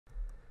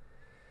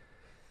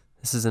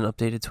This is an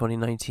updated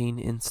 2019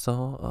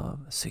 install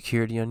of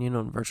SecOnion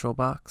on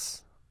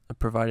VirtualBox. I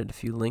provided a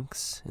few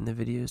links in the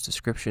video's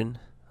description.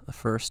 The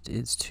first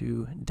is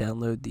to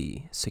download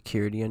the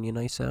SecOnion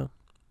ISO.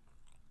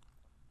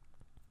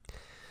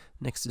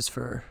 Next is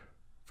for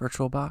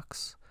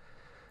VirtualBox.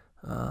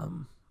 I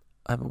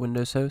have a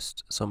Windows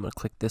host, so I'm going to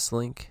click this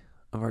link.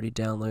 I've already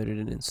downloaded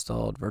and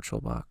installed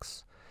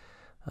VirtualBox.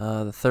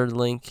 The third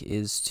link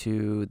is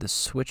to the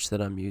switch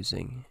that I'm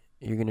using.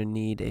 You're going to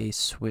need a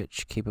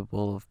switch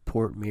capable of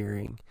port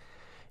mirroring.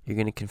 You're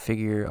going to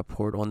configure a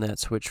port on that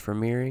switch for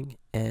mirroring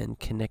and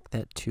connect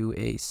that to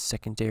a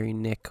secondary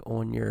NIC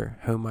on your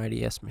home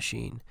IDS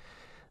machine.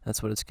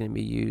 That's what it's going to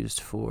be used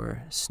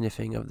for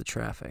sniffing of the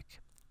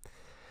traffic.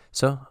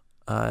 So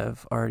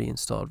I've already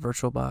installed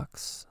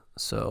VirtualBox,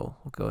 so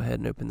we'll go ahead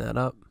and open that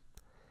up.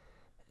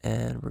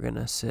 And we're going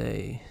to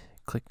say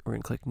we're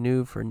going to click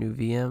New for a new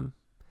VM.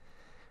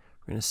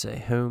 We're going to say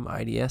Home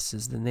IDS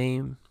is the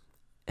name,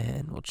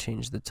 and we'll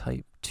change the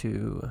type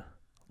to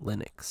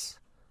Linux.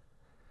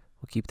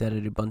 We'll keep that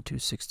at Ubuntu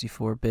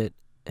 64-bit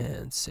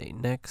and say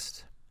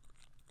Next.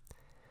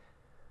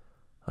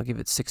 I'll give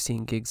it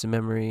 16 gigs of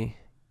memory.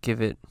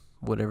 Give it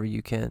whatever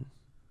you can.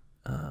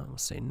 We'll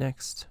say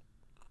Next.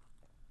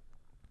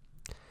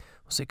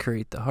 We'll say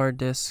create the hard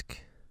disk.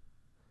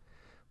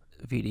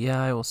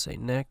 VDI, we'll say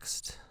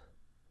Next.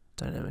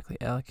 Dynamically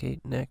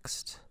allocate,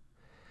 Next.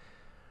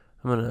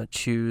 I'm going to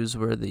choose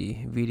where the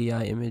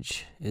VDI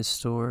image is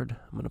stored.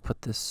 I'm going to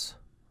put this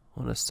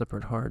on a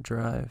separate hard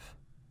drive.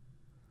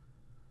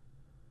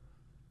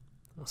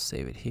 I'll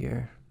save it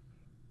here.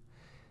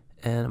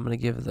 And I'm going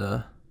to give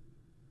the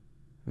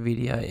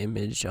VDI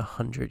image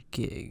 100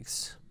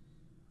 gigs.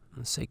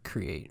 And say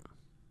create.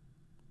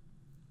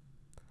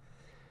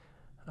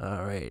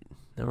 Alright,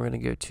 then we're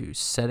going to go to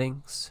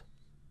settings.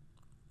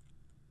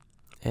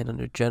 And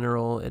under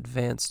general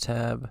advanced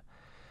tab,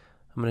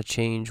 I'm going to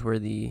change where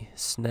the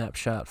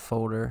snapshot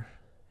folder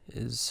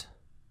is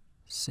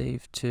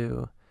saved to.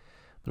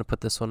 I'm going to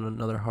put this on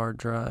another hard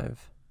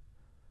drive.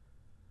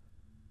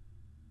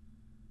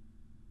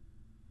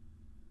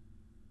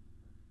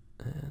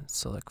 And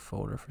select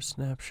folder for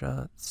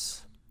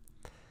snapshots.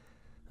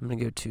 I'm going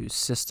to go to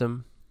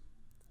System.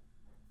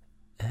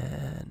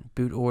 And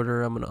boot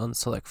order, I'm going to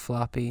unselect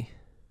floppy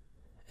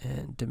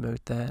and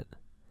demote that.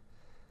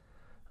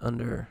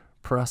 Under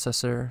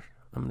processor,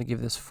 I'm going to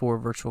give this 4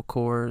 virtual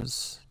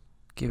cores.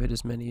 Give it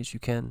as many as you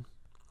can.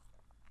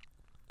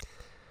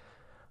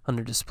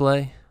 Under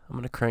display, I'm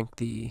going to crank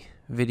the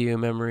video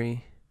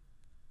memory.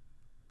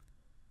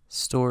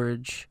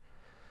 Storage,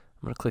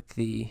 I'm going to click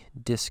the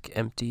disk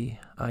empty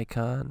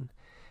icon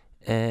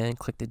and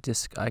click the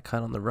disk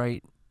icon on the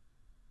right.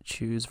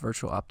 Choose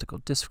virtual optical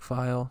disk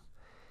file.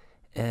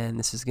 And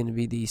this is going to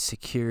be the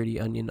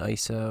SecOnion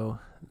ISO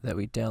that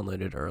we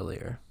downloaded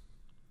earlier.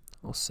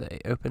 We'll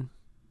say open.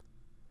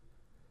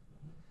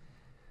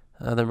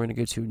 Then we're going to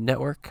go to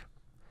network.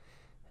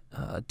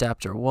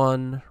 Adapter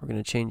 1, we're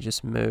going to change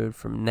this mode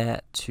from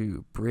NAT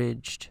to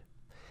bridged.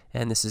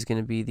 And this is going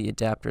to be the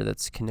adapter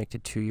that's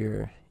connected to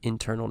your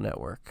internal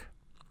network.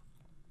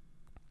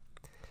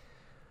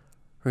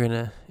 We're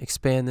going to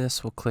expand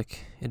this. We'll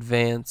click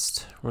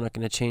advanced. We're not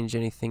going to change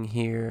anything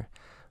here.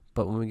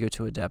 But when we go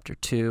to adapter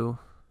 2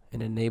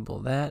 and enable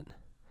that,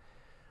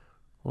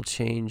 we'll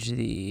change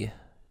the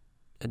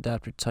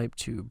adapter type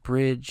to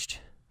bridged,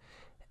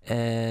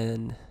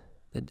 and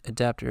the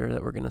adapter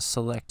that we're going to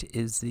select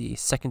is the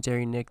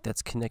secondary NIC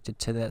that's connected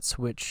to that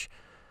switch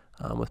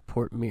with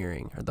port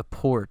mirroring, or the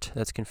port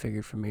that's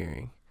configured for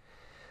mirroring.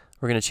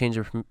 We're going to change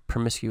the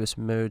promiscuous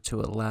mode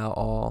to allow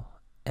all,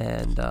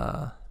 and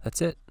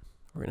that's it.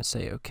 We're going to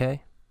say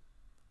OK,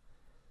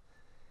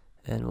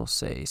 and we'll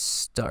say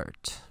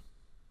start.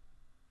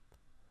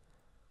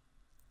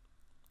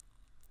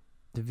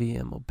 The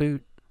VM will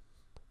boot,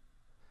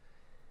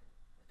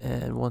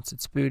 and once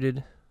it's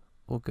booted,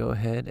 we'll go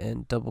ahead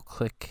and double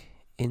click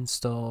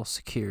install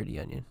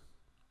SecOnion.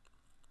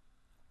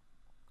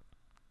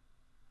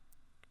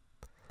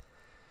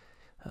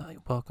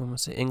 You're welcome. We'll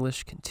say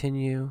English,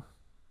 continue.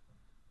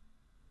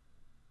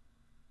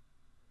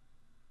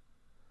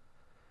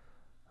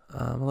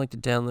 I like to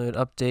download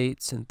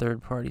updates and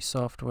third-party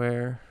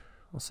software.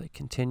 We'll say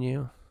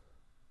continue.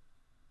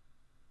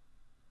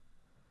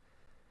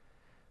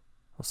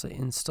 We'll say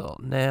install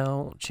now.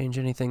 Won't change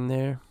anything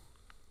there.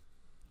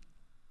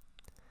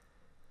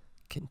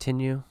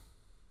 Continue.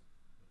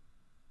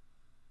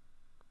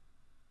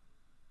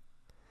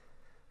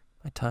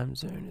 My time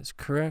zone is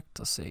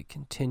correct. I'll say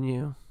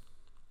continue.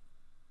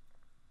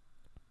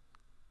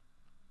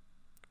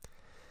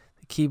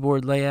 The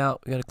keyboard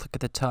layout, we got to click at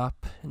the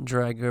top and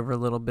drag over a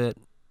little bit,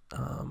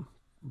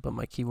 but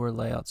my keyboard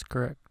layout's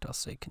correct. I'll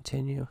say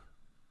continue.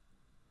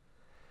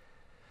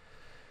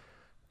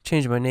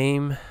 Change my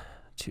name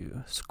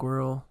to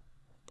Squirrel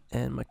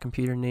and my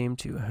computer name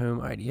to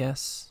Home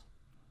IDS.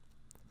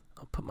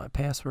 I'll put my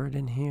password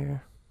in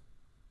here.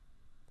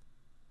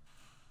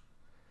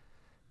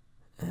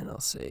 And I'll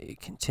say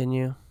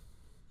continue.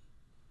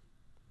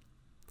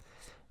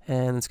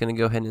 And it's going to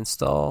go ahead and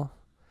install.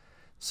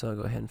 So I'll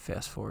go ahead and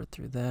fast forward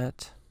through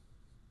that.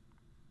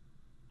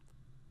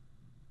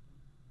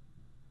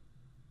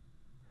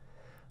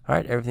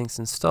 Alright, everything's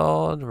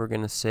installed. We're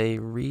going to say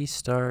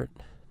restart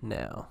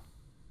now.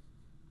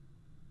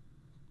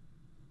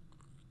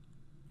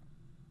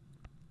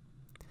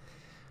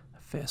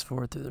 Fast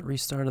forward through the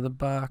restart of the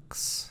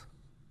box.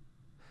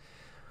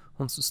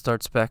 Once it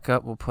starts back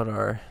up, we'll put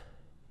our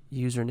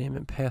username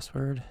and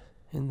password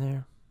in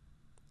there.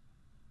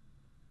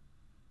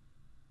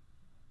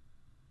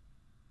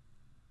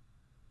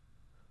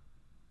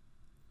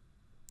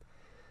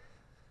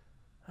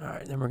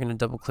 Alright, then we're going to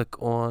double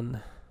click on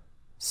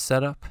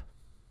Setup.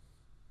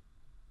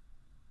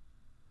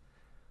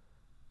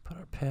 Put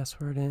our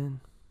password in.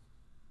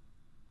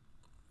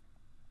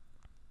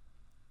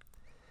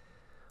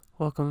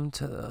 Welcome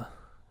to the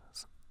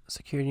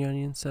Security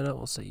Onion setup.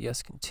 We'll say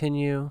yes,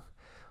 continue.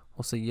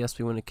 We'll say yes,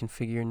 we want to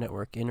configure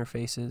network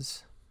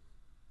interfaces.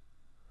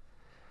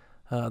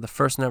 The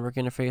first network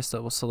interface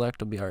that we'll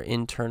select will be our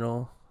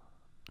internal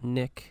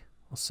NIC.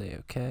 We'll say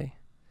OK.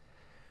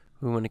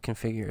 We want to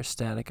configure a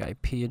static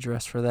IP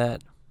address for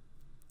that.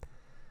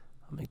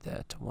 I'll make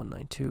that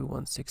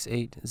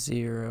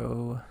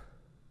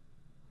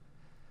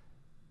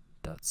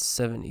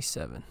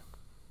 192.168.0.77.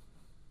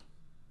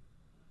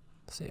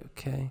 Say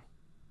OK.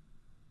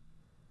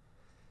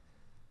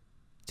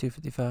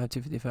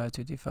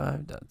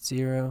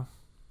 255.255.255.0.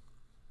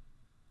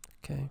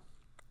 Okay.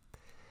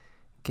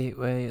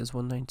 Gateway is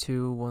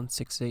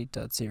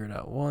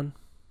 192.168.0.1.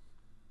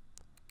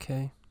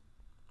 Okay.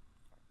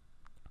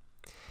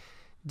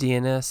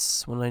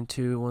 DNS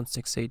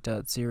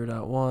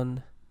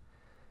 192.168.0.1.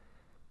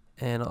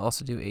 And I'll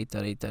also do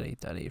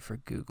 8.8.8.8 for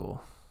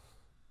Google.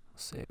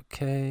 Say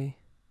OK.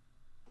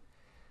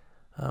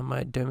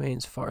 My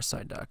domain's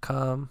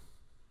farside.com.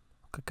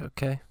 Click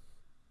OK.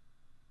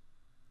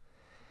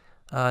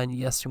 And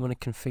yes, we want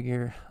to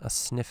configure a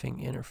sniffing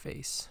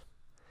interface.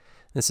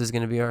 This is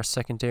going to be our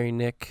secondary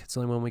NIC. It's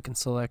the only one we can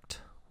select.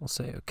 We'll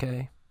say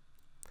OK.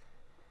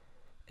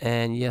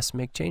 And yes,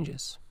 make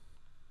changes.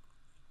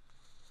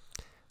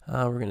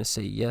 We're going to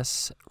say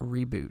yes,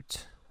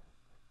 reboot.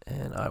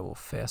 And I will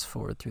fast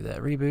forward through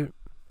that reboot.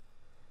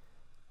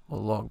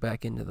 We'll log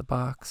back into the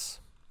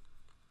box.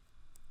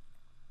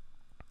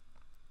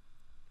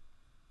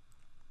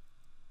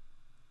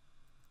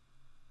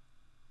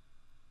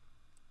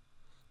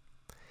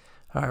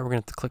 Alright, we're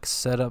going to have to click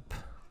Setup,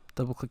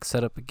 double click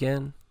Setup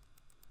again,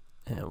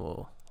 and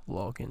we'll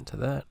log into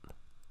that.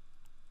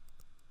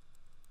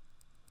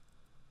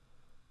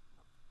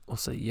 We'll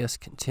say yes,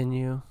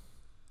 continue,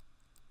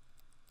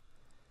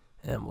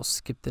 and we'll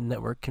skip the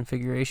network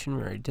configuration.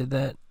 We already did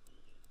that.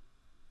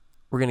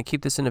 We're going to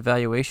keep this in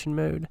evaluation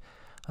mode,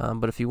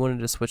 but if you wanted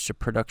to switch to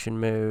production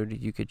mode,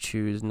 you could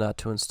choose not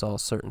to install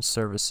certain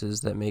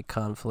services that may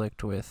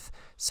conflict with,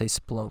 say,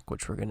 Splunk,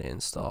 which we're going to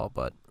install,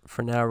 but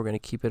for now we're going to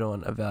keep it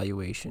on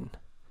evaluation.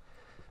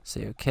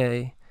 Say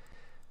OK.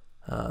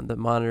 The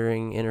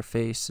monitoring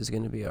interface is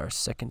going to be our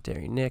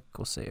secondary NIC.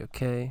 We'll say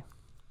OK.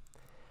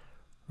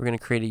 We're going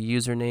to create a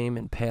username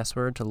and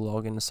password to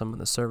log into some of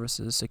the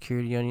services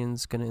Security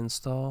Onion's going to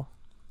install.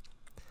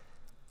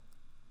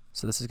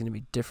 So this is going to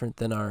be different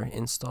than our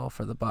install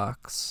for the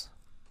box,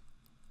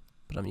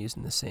 but I'm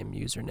using the same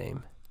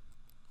username.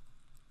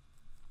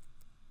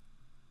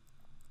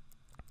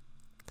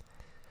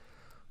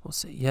 We'll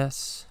say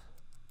yes.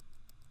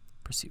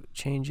 Proceed with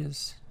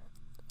changes.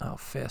 I'll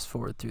fast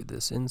forward through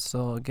this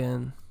install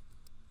again.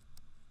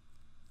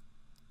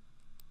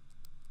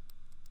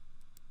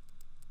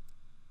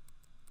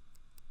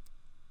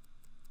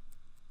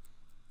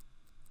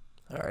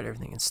 Alright,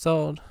 everything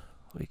installed.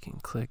 We can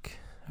click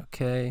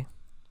OK.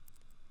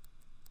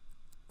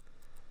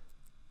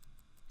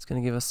 It's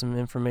going to give us some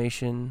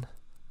information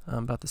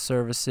about the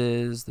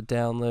services, the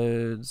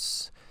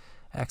downloads,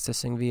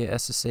 accessing via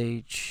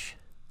SSH,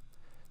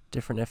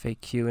 different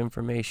FAQ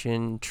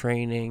information,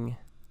 training.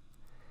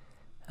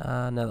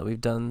 Now that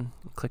we've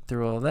clicked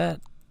through all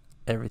that,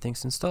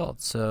 everything's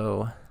installed.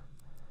 So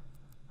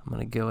I'm going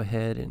to go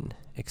ahead and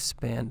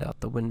expand out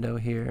the window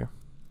here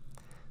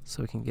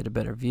so we can get a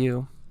better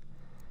view.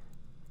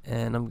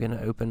 And I'm going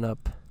to open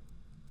up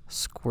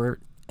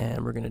Squirt,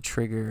 and we're going to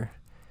trigger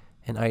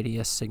an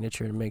IDS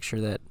signature to make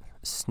sure that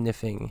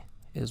sniffing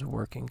is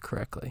working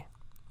correctly.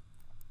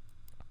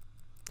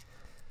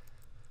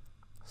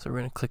 So we're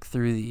going to click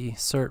through the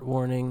cert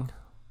warning.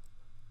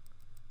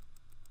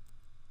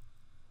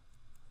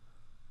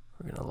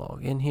 We're going to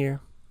log in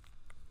here,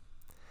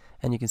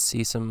 and you can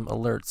see some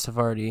alerts have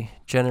already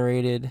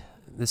generated.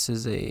 This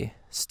is a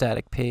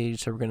static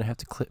page, so we're going to have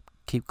to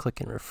keep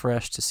clicking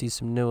refresh to see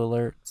some new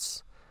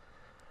alerts.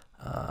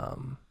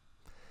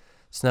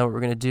 So now what we're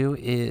going to do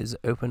is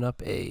open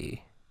up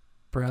a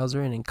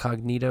browser, an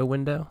incognito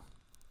window,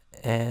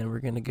 and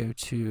we're going to go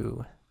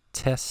to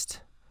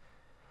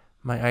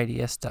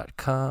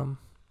testmyids.com.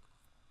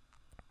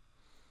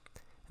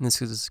 And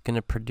this is going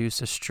to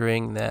produce a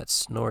string that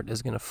Snort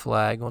is going to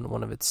flag on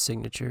one of its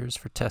signatures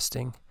for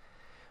testing.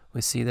 We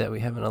see that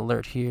we have an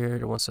alert here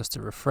that wants us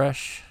to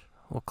refresh.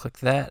 We'll click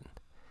that,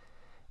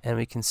 and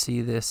we can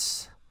see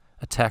this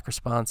attack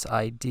response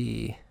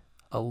ID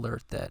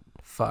alert that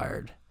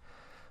fired.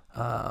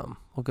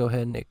 We'll go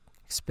ahead and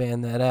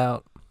expand that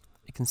out.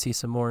 You can see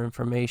some more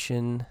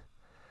information.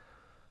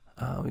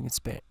 We can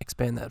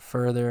expand that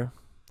further.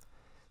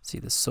 See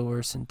the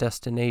source and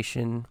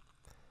destination.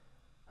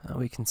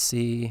 We can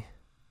see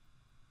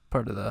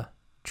part of the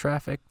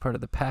traffic, part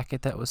of the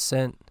packet that was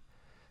sent,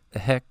 the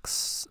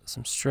hex,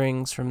 some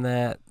strings from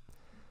that.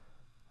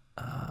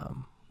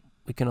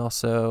 We can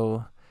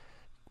also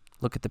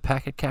look at the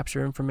packet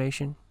capture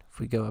information. If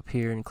we go up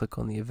here and click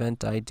on the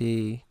event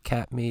ID,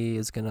 capme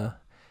is going to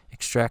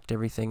extract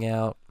everything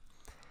out.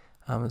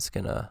 It's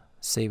going to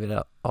save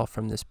it off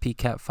from this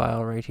pcap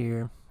file right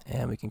here,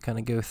 and we can kind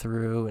of go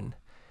through and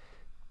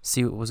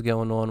see what was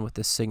going on with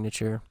this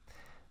signature.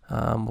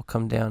 We'll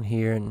come down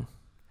here and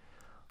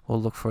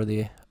we'll look for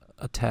the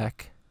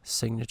attack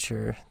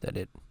signature that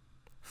it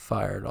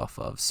fired off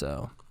of.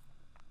 So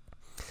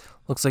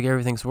looks like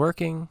everything's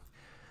working.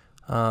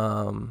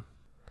 Last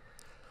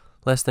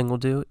thing we'll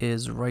do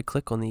is right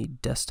click on the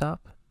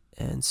desktop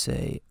and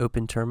say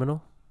open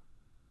terminal,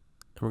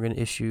 and we're going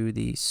to issue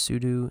the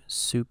sudo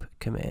soup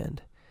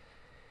command,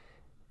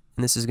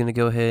 and this is going to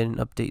go ahead and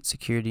update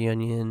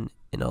SecOnion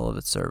in all of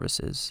its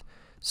services.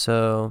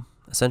 So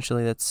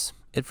essentially that's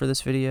it for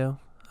this video.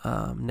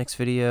 Next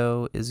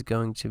video is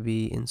going to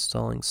be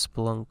installing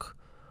Splunk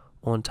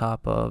on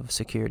top of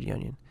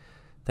SecOnion.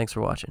 Thanks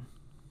for watching.